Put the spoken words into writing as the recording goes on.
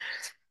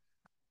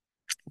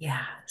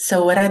Yeah.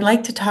 So, what I'd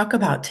like to talk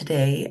about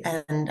today,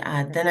 and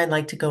then I'd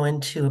like to go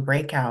into a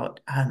breakout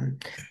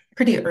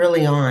pretty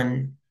early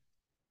on,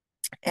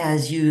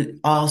 as you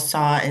all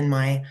saw in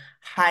my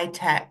high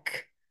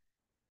tech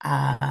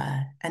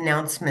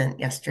announcement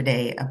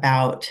yesterday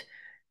about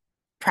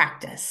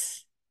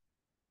practice,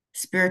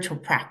 spiritual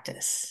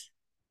practice.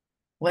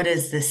 What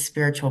is this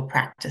spiritual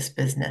practice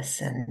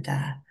business? And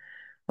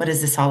what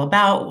is this all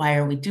about? Why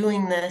are we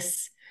doing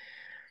this?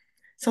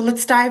 So,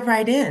 let's dive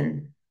right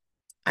in.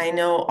 I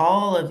know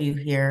all of you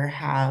here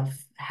have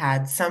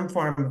had some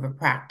form of a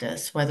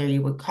practice, whether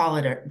you would call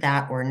it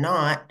that or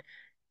not,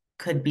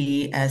 could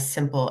be as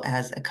simple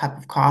as a cup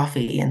of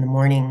coffee in the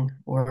morning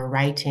or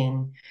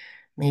writing.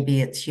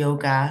 Maybe it's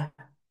yoga,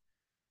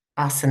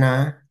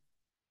 asana.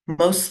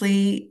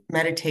 Mostly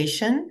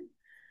meditation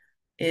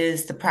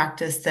is the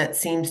practice that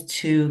seems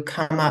to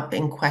come up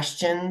in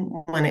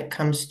question when it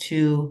comes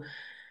to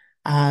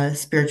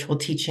spiritual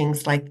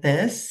teachings like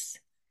this.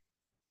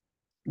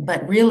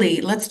 But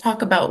really, let's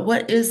talk about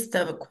what is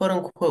the quote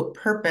unquote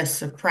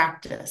purpose of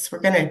practice. We're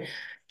going to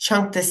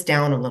chunk this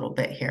down a little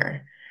bit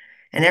here.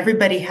 And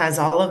everybody has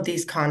all of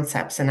these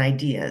concepts and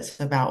ideas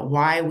about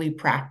why we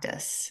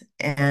practice.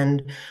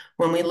 And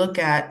when we look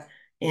at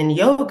in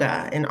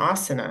yoga, in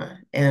asana,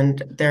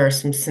 and there are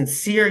some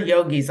sincere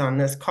yogis on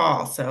this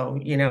call. So,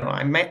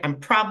 I'm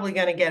probably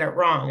going to get it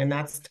wrong, and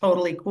that's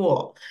totally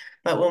cool.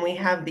 But when we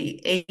have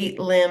the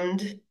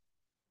eight-limbed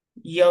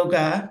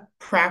yoga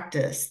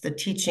practice, the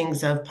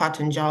teachings of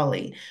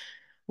Patanjali,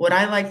 what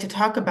I like to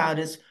talk about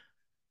is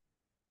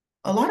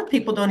a lot of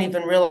people don't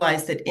even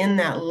realize that in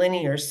that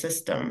linear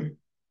system,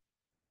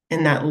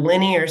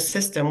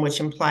 which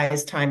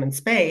implies time and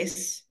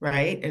space,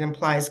 right? It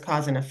implies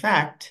cause and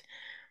effect.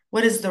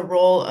 What is the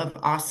role of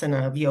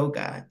asana, of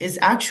yoga? Is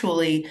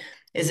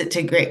it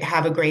to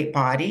have a great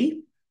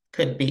body?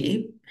 Could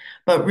be.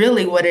 But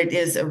really what it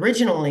is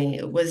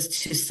originally was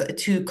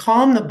to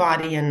calm the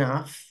body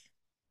enough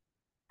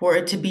for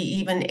it to be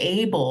even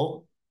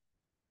able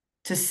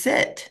to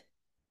sit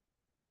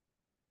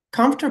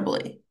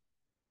comfortably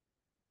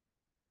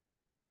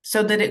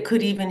so that it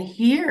could even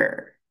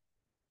hear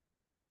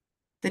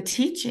the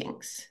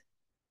teachings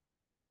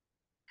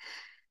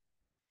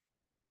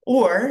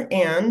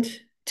and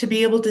to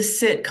be able to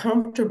sit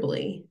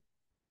comfortably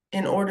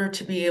in order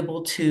to be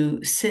able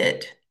to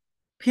sit,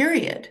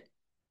 period,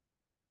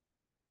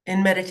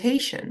 in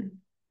meditation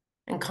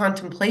and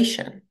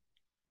contemplation.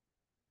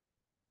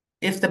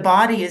 If the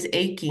body is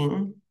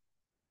aching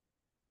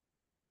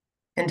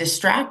and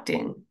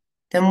distracting,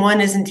 then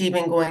one isn't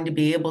even going to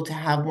be able to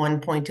have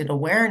one pointed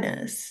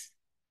awareness.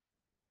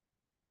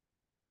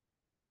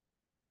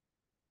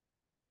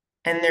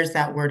 And there's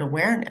that word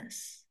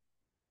awareness.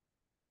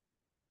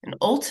 And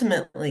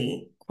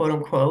ultimately, quote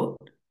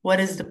unquote, what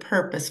is the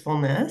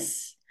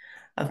purposefulness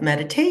of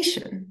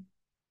meditation?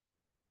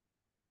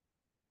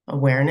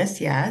 Awareness,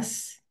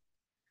 yes.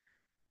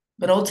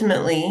 But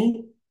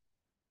ultimately,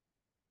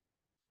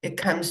 it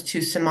comes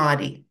to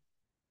samadhi,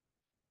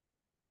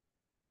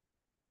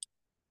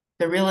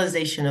 the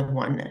realization of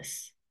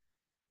oneness,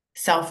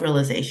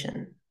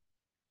 self-realization.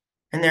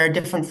 And there are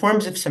different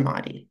forms of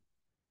samadhi.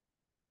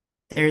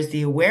 There's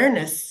the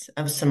awareness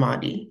of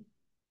samadhi,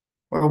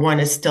 where one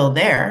is still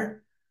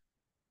there,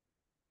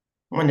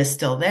 one is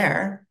still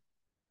there.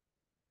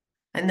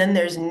 And then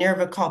there's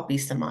nirvikalpi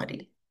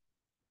samadhi,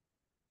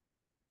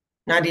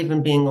 not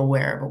even being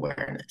aware of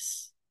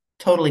awareness,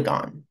 totally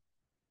gone.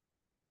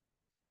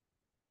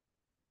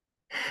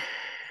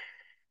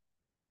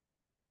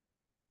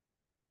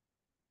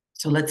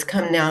 So let's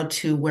come now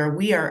to where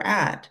we are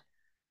at.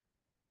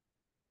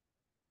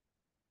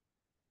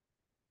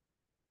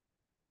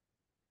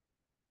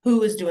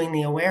 Who is doing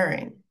the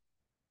awareing?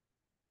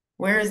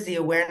 Where is the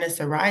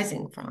awareness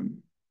arising from?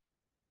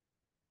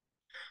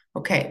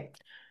 Okay,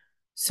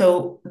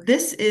 so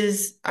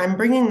I'm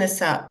bringing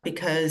this up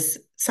because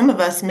some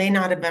of us may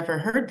not have ever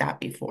heard that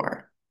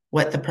before,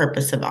 what the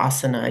purpose of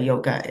asana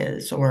yoga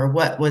is, or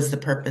what was the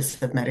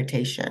purpose of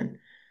meditation.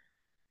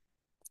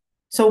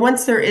 So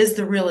once there is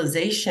the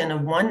realization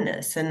of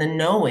oneness and the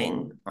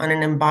knowing on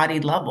an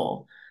embodied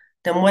level,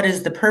 then what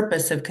is the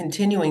purpose of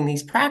continuing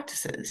these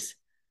practices?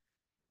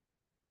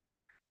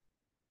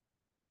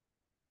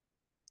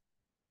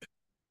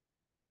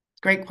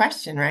 Great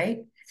question,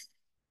 right?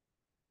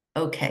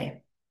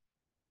 Okay,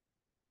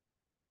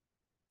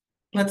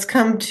 let's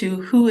come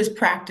to who is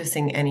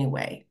practicing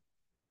anyway.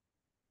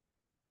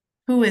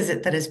 Who is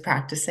it that is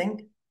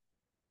practicing?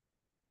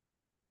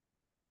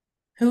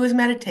 Who is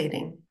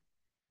meditating?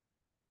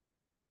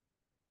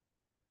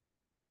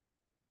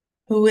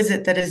 Who is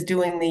it that is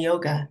doing the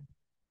yoga?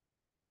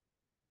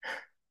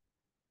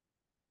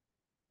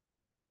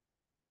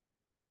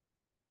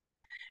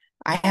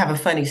 I have a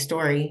funny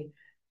story.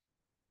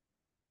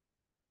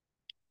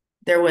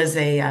 There was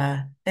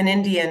an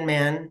Indian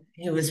man.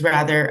 He was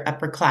rather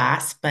upper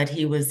class, but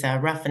he was a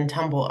rough and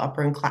tumble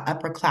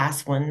upper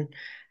class one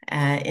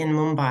in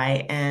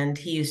Mumbai, and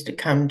he used to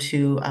come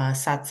to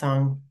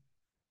satsang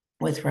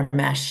with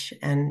Ramesh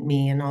and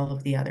me and all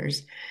of the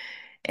others.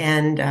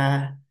 And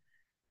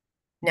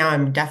Now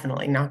I'm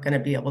definitely not going to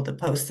be able to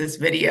post this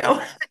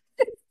video.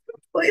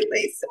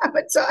 Completely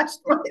sabotaged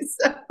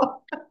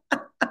myself.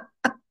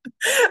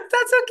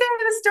 That's okay.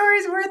 The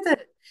story's worth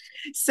it.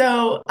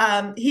 So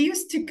he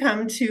used to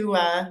come to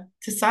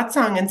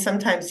satsang, and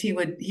sometimes he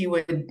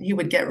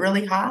would get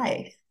really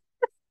high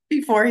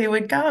before he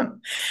would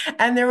come.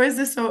 And there was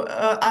this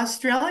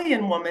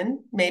Australian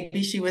woman,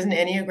 maybe she was an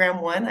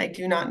Enneagram 1, I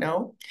do not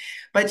know,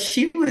 but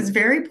she was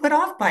very put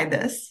off by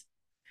this.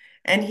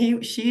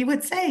 And she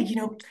would say,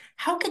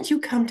 how could you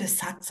come to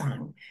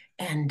satsang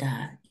and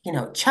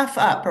chuff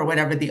up, or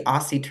whatever the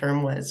Aussie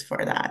term was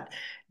for that,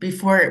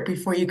 before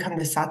you come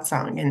to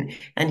satsang?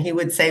 And he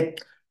would say,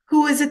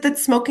 who is it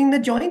that's smoking the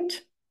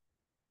joint?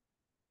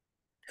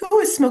 Who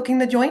is smoking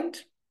the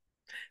joint?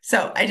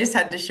 So I just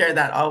had to share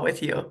that all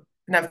with you.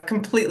 And I've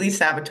completely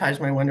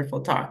sabotaged my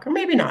wonderful talk, or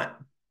maybe not.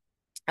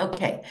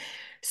 Okay.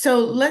 So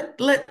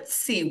let's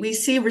see. We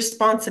see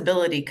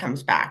responsibility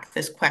comes back,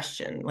 this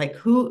question, like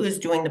who is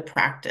doing the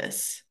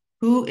practice?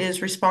 Who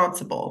is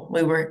responsible?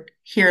 We were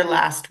here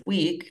last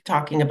week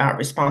talking about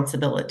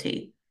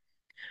responsibility.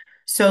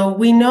 So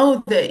we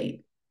know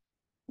that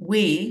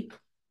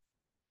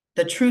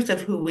the truth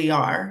of who we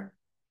are,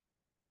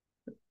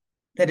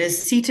 that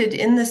is seated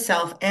in the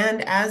self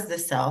and as the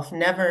self,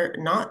 never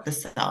not the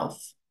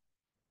self,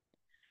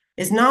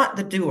 is not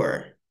the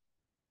doer,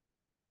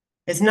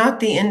 is not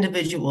the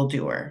individual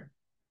doer.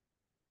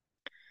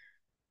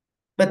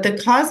 But the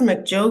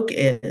cosmic joke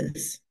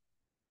is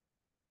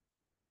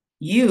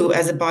you,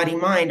 as a body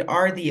mind,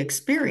 are the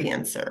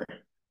experiencer.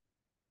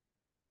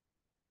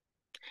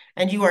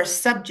 And you are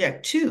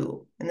subject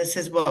to, and this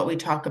is what we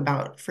talk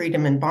about,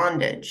 freedom and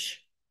bondage.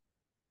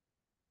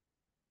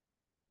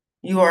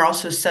 You are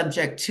also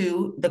subject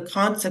to the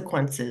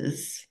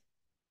consequences,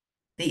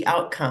 the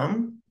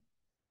outcome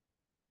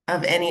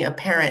of any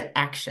apparent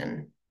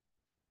action.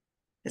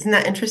 Isn't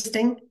that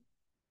interesting?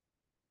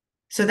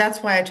 So that's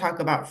why I talk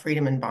about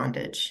freedom and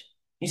bondage.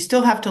 You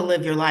still have to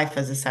live your life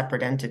as a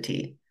separate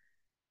entity.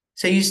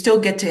 So you still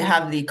get to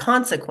have the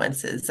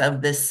consequences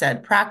of this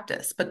said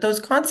practice, but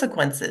those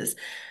consequences,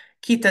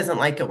 Keith doesn't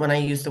like it when I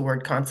use the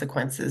word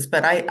consequences,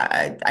 but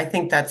I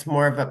think that's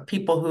more of a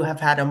people who have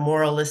had a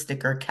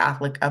moralistic or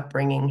Catholic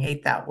upbringing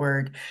hate that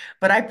word,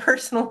 but I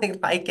personally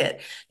like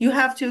it. You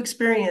have to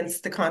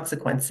experience the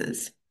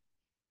consequences.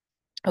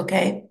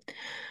 Okay.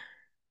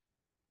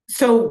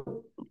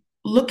 So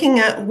looking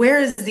at where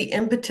is the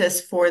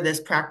impetus for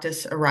this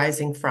practice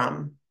arising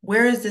from?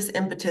 Where is this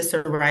impetus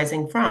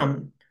arising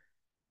from?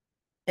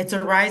 It's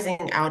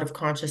arising out of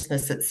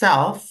consciousness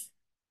itself,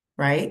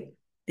 right?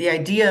 The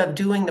idea of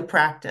doing the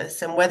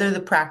practice and whether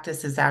the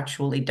practice is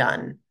actually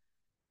done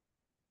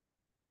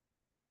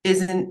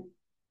is an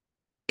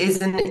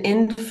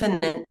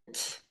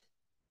infinite,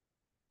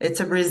 it's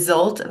a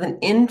result of an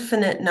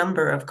infinite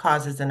number of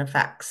causes and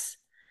effects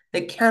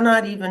that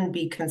cannot even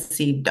be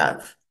conceived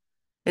of.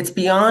 It's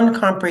beyond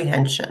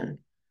comprehension.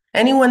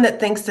 Anyone that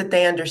thinks that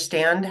they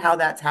understand how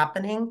that's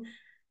happening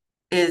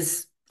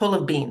is full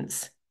of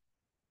beans.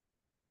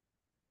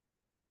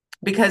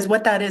 Because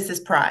what that is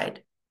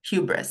pride,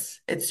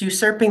 hubris. It's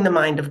usurping the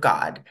mind of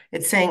God.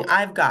 It's saying,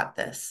 I've got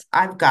this.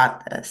 I've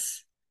got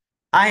this.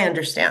 I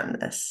understand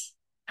this.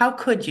 How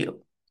could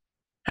you?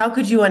 How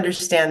could you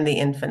understand the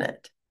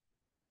infinite?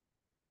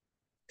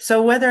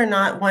 So whether or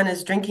not one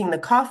is drinking the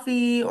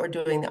coffee or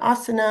doing the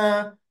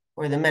asana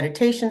or the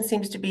meditation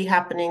seems to be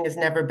happening has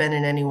never been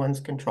in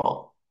anyone's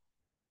control.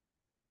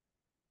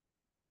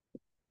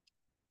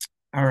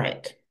 All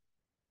right.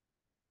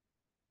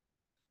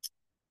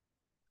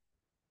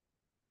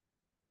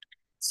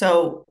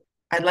 So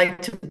I'd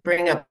like to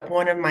bring up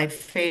one of my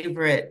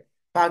favorite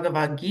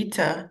Bhagavad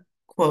Gita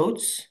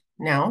quotes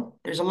now.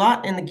 There's a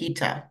lot in the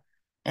Gita,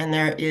 and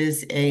there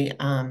is a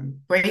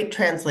great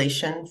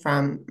translation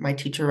from my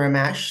teacher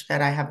Ramesh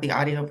that I have the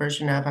audio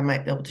version of. I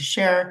might be able to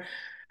share.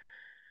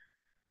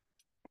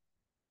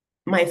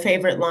 My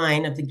favorite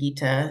line of the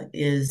Gita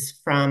is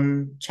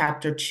from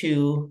chapter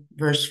 2,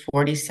 verse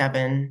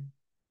 47.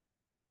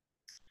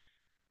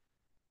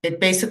 It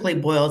basically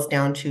boils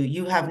down to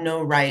you have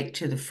no right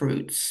to the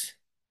fruits.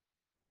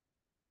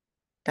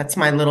 That's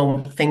my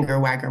little finger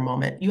wagger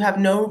moment. You have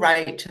no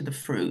right to the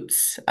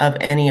fruits of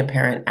any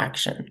apparent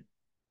action.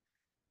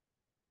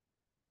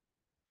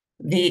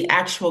 The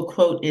actual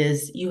quote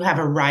is, you have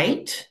a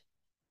right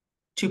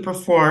to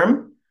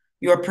perform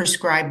your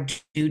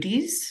prescribed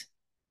duties,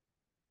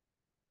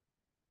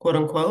 quote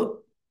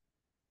unquote,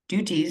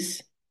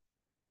 duties,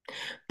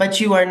 but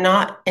you are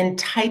not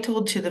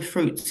entitled to the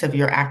fruits of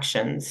your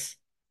actions,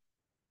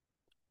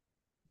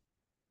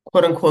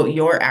 quote unquote,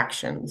 your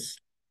actions.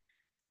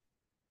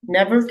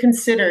 Never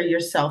consider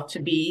yourself to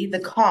be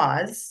the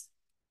cause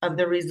of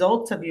the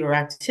results of your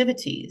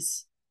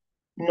activities,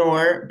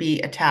 nor be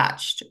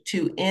attached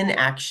to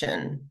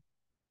inaction.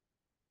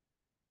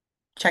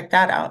 Check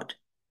that out.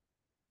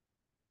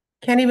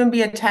 Can't even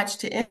be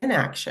attached to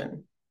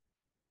inaction.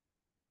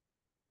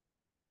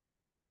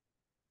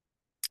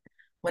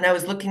 When I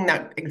was looking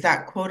that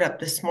exact quote up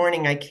this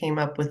morning, I came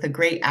up with a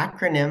great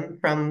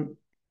acronym from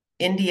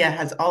India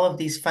has all of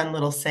these fun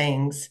little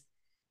sayings.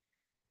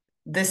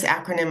 This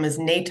acronym is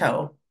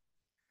NATO,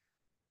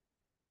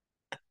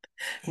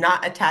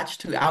 not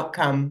attached to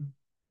outcome.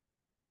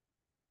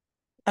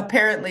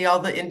 Apparently, all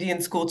the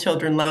Indian school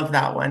children love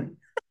that one.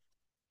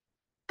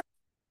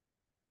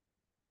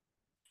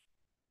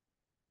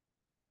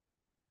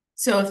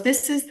 So if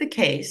this is the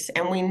case,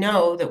 and we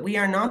know that we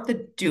are not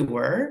the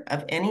doer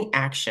of any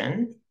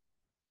action,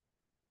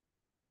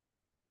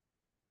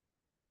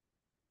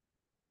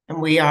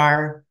 and we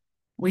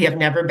have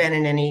never been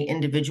in any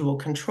individual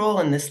control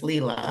in this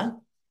Leela,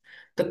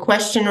 the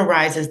question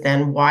arises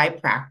then, why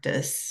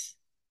practice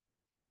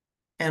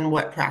and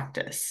what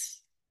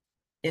practice,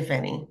 if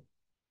any?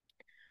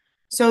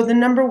 So the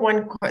number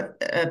one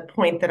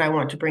point that I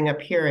want to bring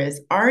up here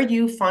is, are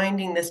you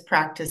finding this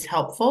practice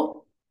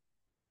helpful?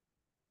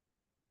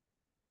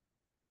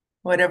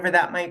 Whatever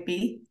that might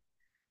be.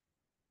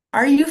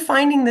 Are you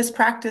finding this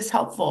practice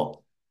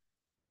helpful?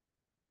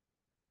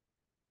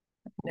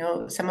 You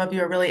know, some of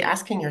you are really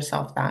asking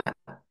yourself that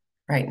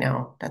right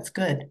now. That's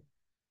good.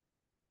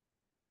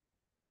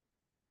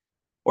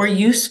 Or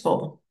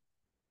useful,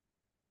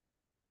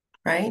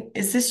 right?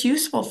 Is this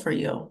useful for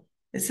you?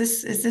 Is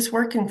this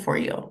working for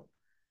you?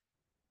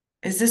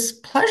 Is this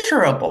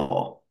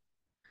pleasurable?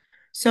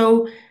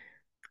 So,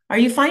 are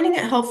you finding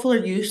it helpful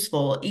or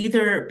useful,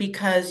 either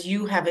because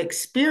you have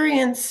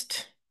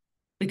experienced,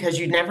 because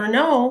you never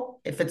know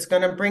if it's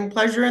going to bring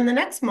pleasure in the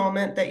next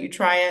moment that you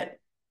try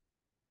it,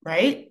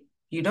 right?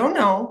 You don't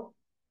know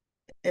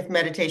if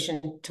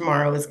meditation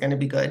tomorrow is going to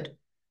be good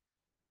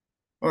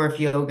or if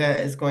yoga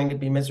is going to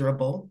be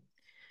miserable.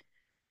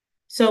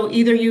 So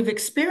either you've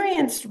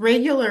experienced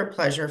regular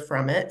pleasure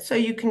from it, so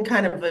you can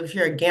kind of, if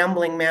you're a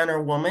gambling man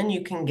or woman,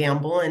 you can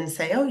gamble and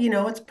say, oh,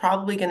 it's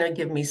probably going to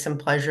give me some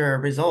pleasure or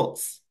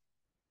results.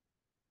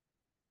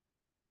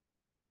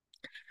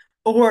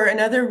 Or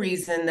another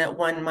reason that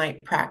one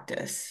might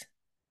practice,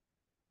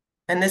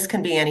 and this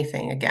can be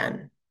anything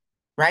again,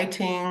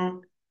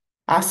 writing,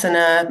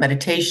 asana,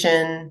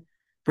 meditation,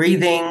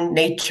 breathing,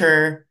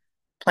 nature,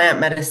 plant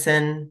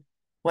medicine,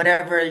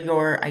 whatever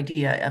your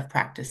idea of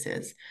practice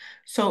is.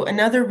 So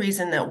another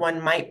reason that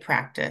one might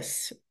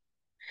practice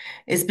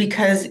is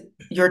because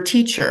your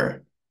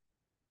teacher,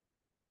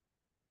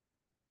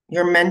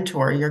 your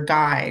mentor, your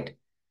guide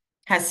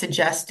has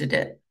suggested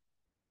it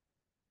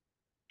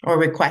or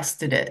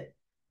requested it.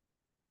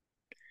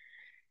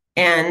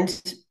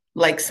 And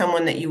like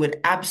someone that you would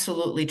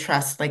absolutely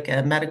trust, like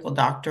a medical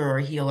doctor or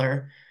a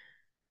healer,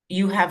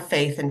 you have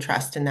faith and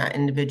trust in that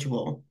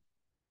individual.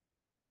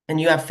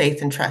 And you have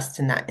faith and trust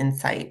in that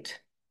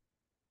insight.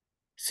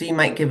 So you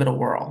might give it a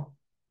whirl.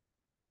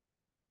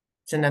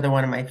 It's another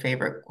one of my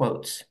favorite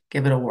quotes.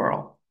 Give it a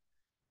whirl.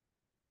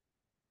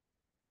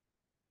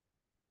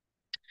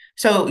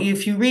 So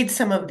if you read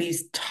some of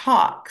these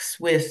talks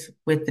with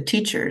the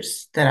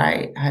teachers that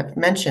I have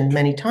mentioned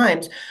many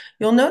times,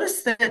 you'll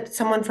notice that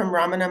someone from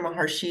Ramana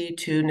Maharshi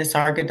to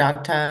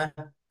Nisargadatta,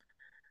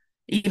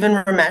 even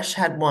Ramesh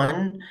had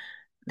one.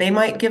 They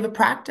might give a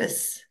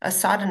practice, a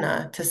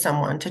sadhana to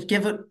someone to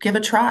give a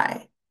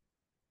try.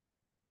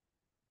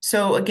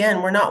 So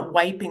again, we're not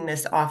wiping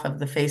this off of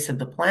the face of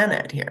the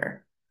planet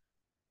here.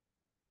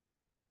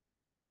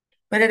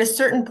 But at a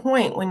certain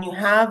point, when you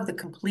have the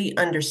complete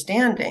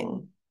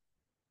understanding,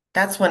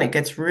 that's when it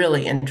gets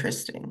really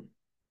interesting.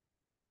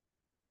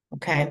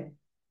 Okay.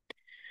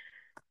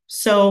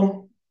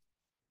 So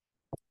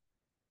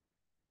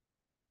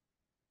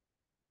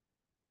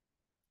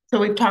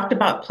we've talked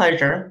about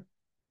pleasure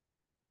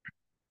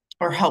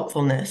or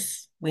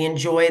helpfulness. We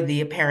enjoy the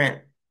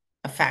apparent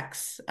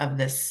effects of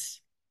this,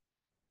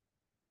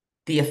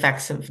 the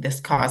effects of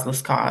this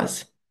causeless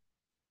cause.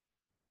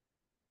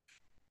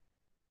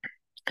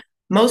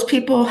 Most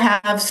people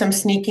have some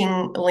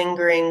sneaking,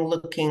 lingering,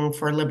 looking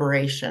for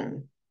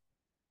liberation.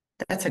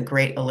 That's a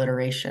great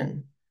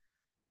alliteration.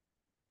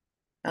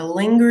 A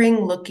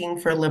lingering looking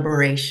for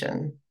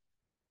liberation.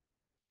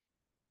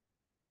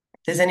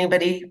 Does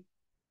anybody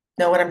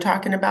know what I'm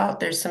talking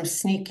about? There's some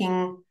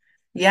sneaking.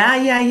 Yeah,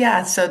 yeah,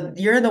 yeah. So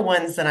you're the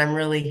ones that I'm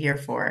really here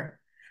for.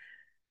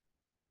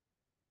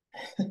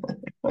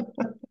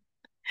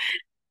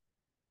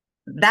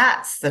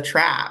 That's the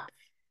trap.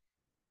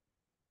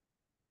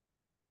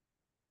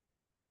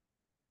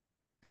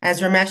 As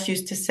Ramesh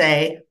used to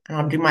say, and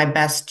I'll do my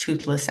best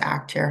toothless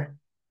act here.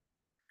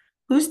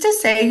 Who's to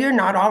say you're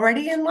not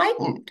already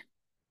enlightened?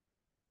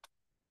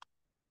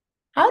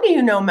 How do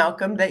you know,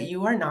 Malcolm, that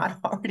you are not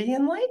already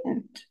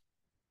enlightened?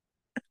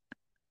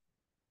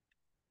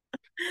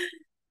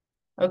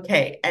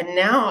 Okay, and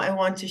now I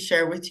want to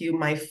share with you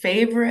my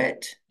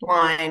favorite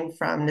line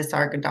from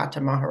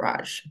Nisargadatta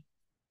Maharaj.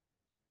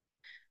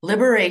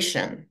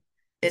 Liberation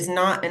is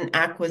not an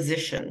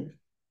acquisition,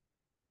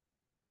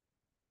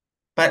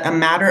 but a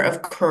matter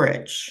of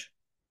courage.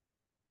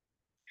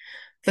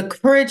 The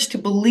courage to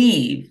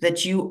believe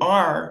that you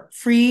are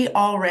free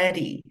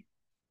already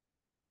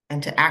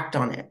and to act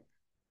on it.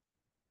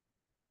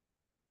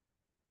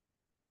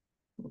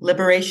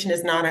 Liberation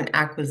is not an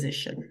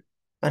acquisition.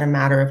 but a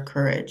matter of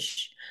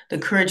courage. The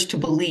courage to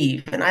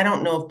believe. And I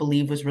don't know if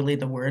believe was really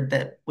the word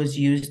that was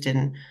used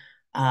in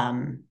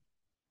um,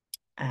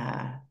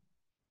 uh,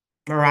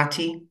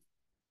 Marathi,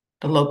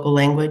 the local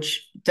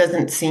language.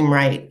 Doesn't seem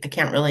right. I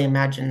can't really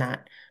imagine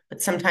that.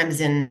 But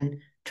sometimes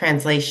in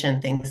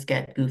translation, things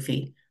get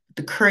goofy.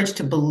 The courage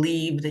to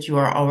believe that you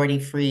are already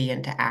free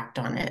and to act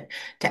on it.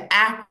 To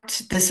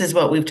act, this is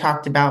what we've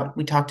talked about.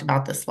 We talked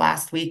about this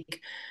last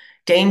week.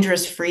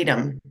 Dangerous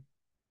freedom,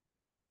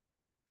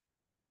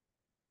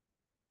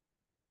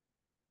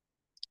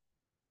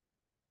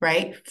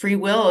 right? Free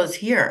will is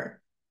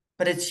here,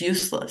 but it's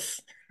useless.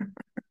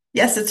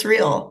 Yes, it's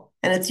real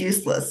and it's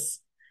useless.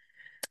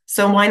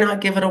 So why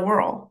not give it a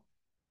whirl?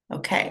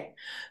 Okay.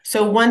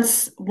 So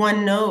once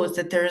one knows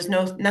that there is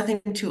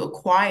nothing to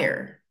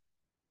acquire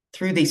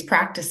through these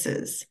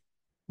practices,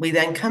 we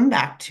then come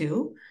back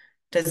to,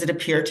 does it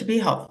appear to be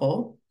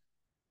helpful?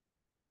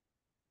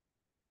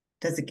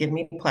 Does it give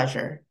me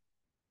pleasure?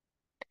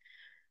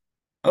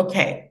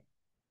 Okay.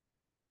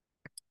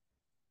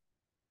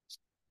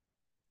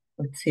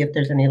 Let's see if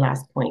there's any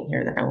last point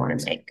here that I want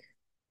to make.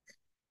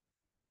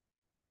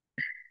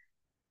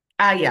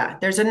 Yeah,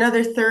 there's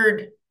another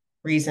third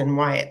reason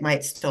why it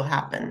might still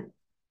happen,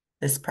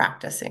 this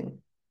practicing.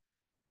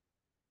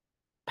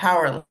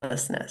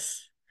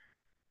 Powerlessness,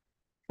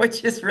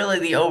 which is really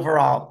the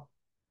overall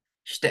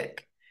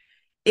shtick.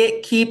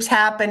 It keeps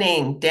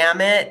happening,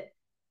 damn it.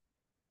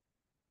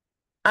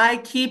 I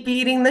keep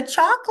eating the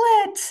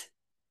chocolate.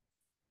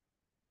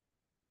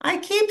 I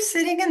keep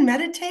sitting in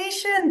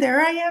meditation.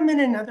 There I am in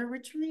another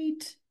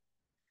retreat.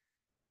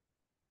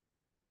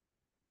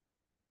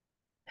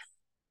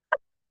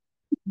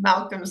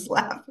 Malcolm's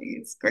laughing.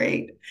 It's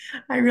great.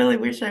 I really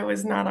wish I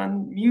was not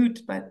on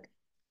mute, but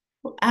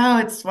oh,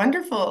 it's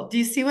wonderful. Do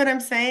you see what I'm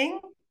saying?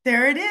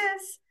 There it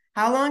is.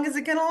 How long is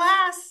it going to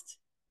last?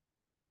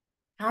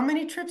 How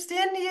many trips to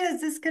India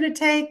is this going to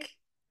take?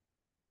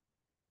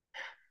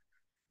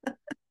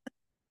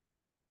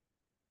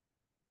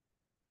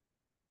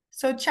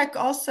 So check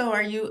also,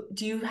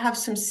 do you have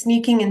some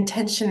sneaking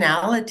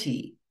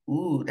intentionality?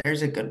 Ooh,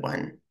 there's a good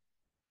one.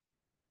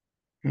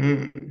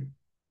 Hmm.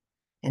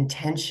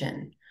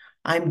 Intention.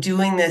 I'm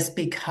doing this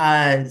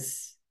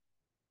because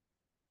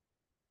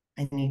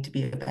I need to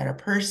be a better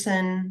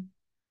person.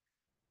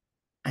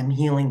 I'm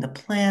healing the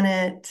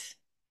planet.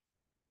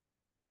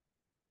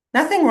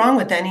 Nothing wrong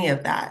with any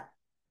of that.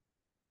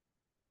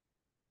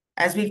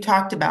 As we've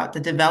talked about,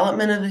 the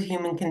development of the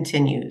human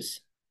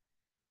continues,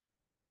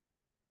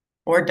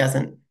 or it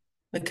doesn't.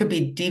 It could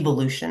be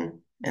devolution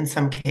in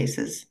some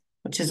cases,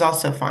 which is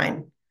also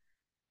fine.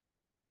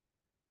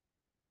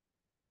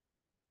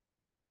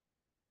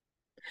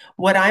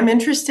 What I'm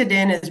interested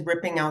in is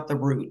ripping out the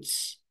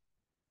roots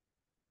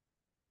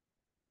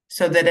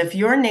so that if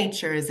your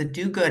nature is a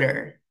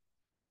do-gooder,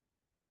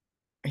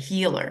 a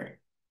healer,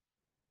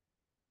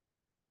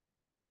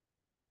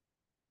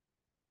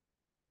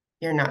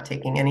 you're not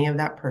taking any of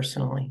that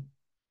personally.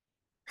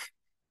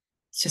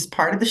 It's just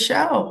part of the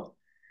show.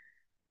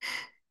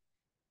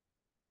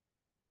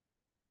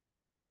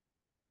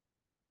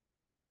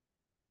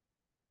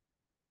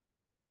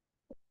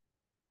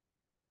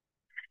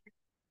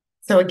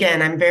 So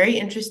again, I'm very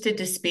interested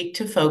to speak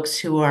to folks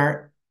who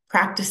are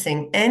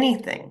practicing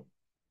anything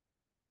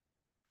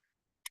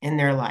in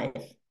their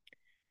life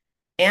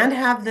and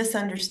have this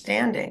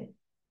understanding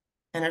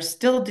and are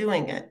still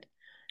doing it.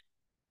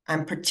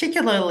 I'm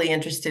particularly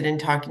interested in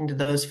talking to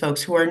those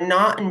folks who are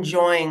not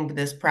enjoying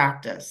this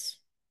practice,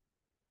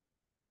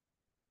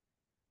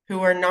 who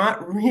are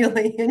not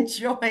really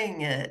enjoying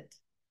it,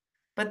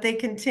 but they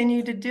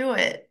continue to do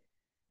it.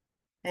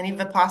 Any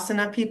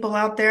Vipassana people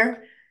out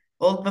there?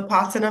 Old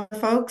Vipassana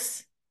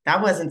folks?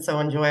 That wasn't so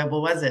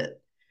enjoyable, was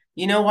it?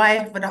 You know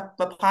why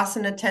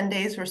Vipassana 10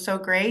 days were so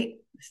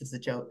great? This is a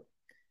joke.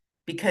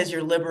 Because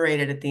you're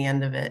liberated at the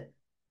end of it.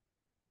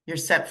 You're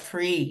set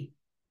free.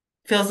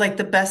 Feels like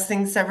the best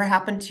thing's ever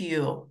happened to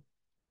you.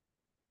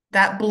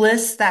 That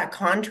bliss, that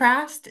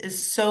contrast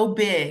is so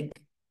big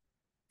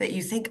that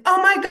you think, oh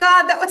my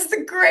God, that was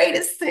the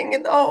greatest thing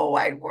in the whole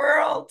wide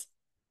world.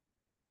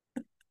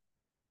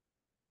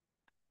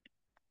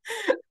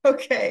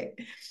 Okay.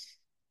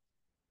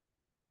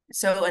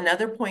 So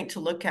another point to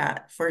look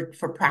at for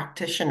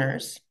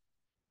practitioners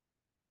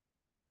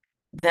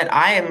that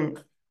I am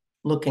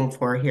looking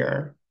for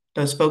here,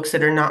 those folks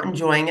that are not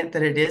enjoying it,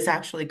 that it is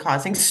actually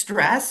causing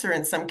stress, or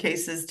in some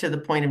cases to the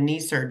point of knee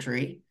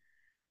surgery,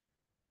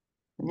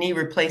 knee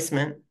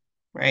replacement,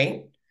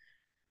 right?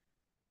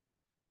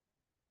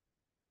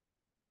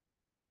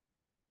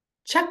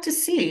 Check to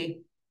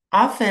see.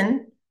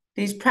 Often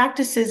these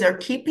practices are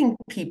keeping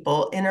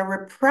people in a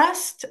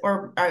repressed,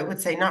 or I would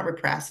say not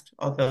repressed,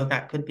 although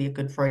that could be a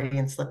good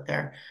Freudian slip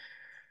there,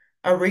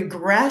 a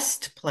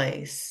regressed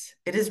place.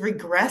 It is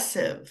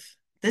regressive.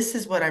 This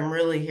is what I'm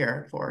really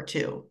here for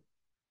too.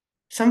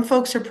 Some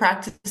folks are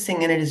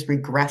practicing and it is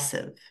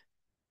regressive.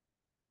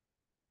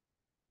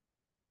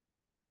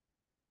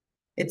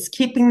 It's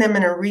keeping them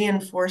in a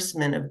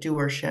reinforcement of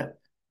doership,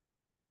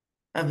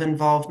 of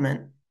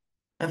involvement,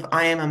 of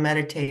I am a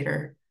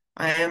meditator.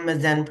 I am a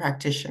Zen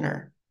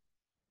practitioner.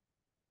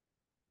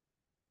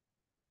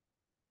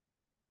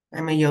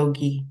 I'm a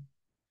yogi.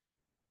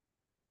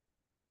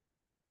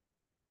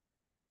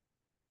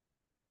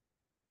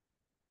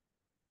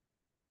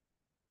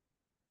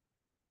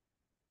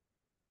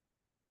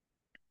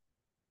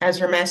 As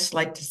Ramesh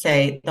liked to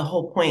say, the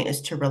whole point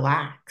is to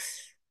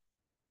relax.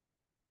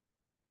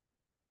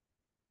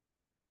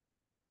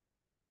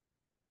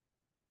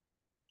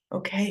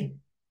 Okay,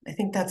 I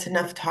think that's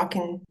enough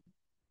talking.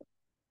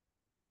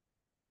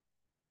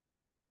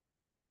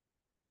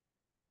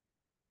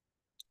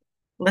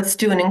 Let's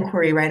do an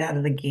inquiry right out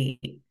of the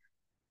gate.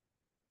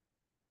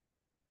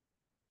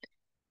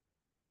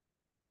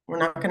 We're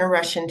not going to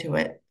rush into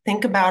it.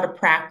 Think about a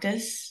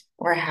practice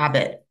or a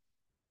habit.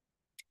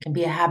 It can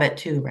be a habit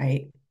too,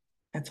 right?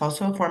 That's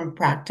also a form of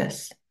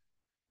practice.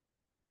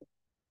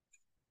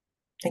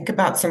 Think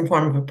about some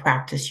form of a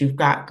practice you've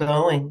got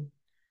going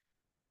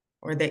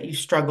or that you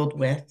struggled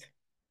with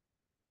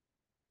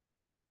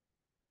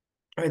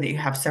or that you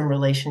have some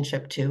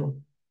relationship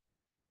to.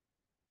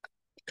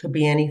 Could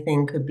be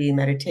anything, could be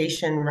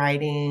meditation,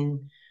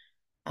 writing,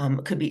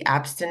 it could be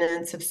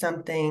abstinence of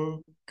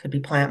something, could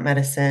be plant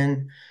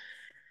medicine,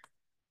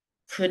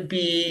 could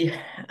be,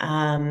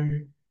 yeah,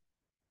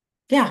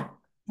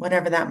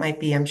 whatever that might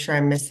be. I'm sure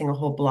I'm missing a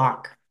whole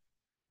block.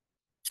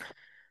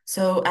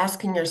 So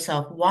asking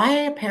yourself,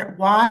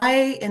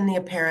 why in the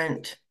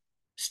apparent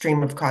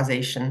stream of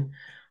causation?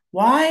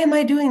 Why am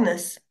I doing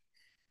this?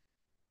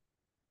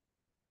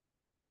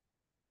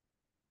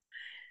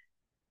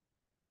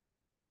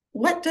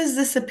 What does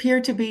this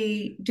appear to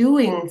be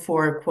doing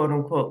for quote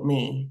unquote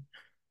me?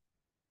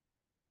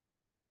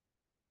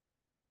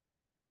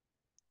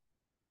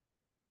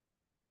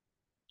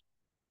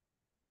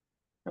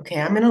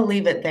 Okay, I'm going to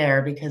leave it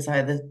there because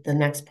the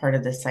next part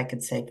of this I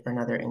could save for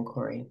another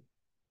inquiry.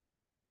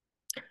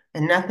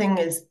 And nothing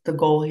is the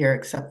goal here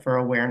except for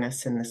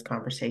awareness in this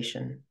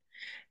conversation.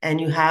 And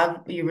you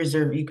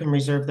can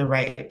reserve the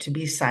right to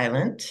be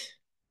silent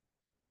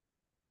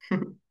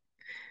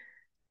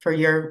for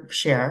your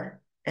share.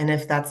 And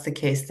if that's the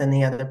case, then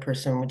the other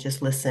person would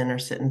just listen or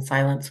sit in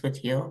silence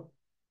with you.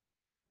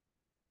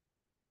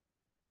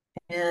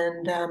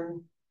 And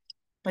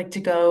like to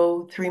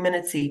go 3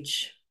 minutes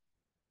each,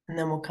 and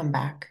then we'll come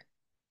back.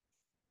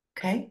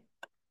 Okay?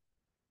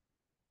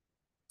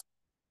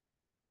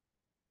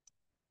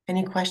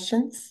 Any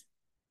questions?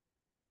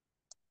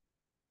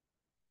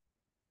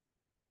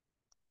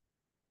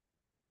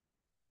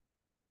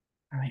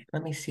 All right,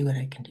 let me see what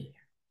I can do here.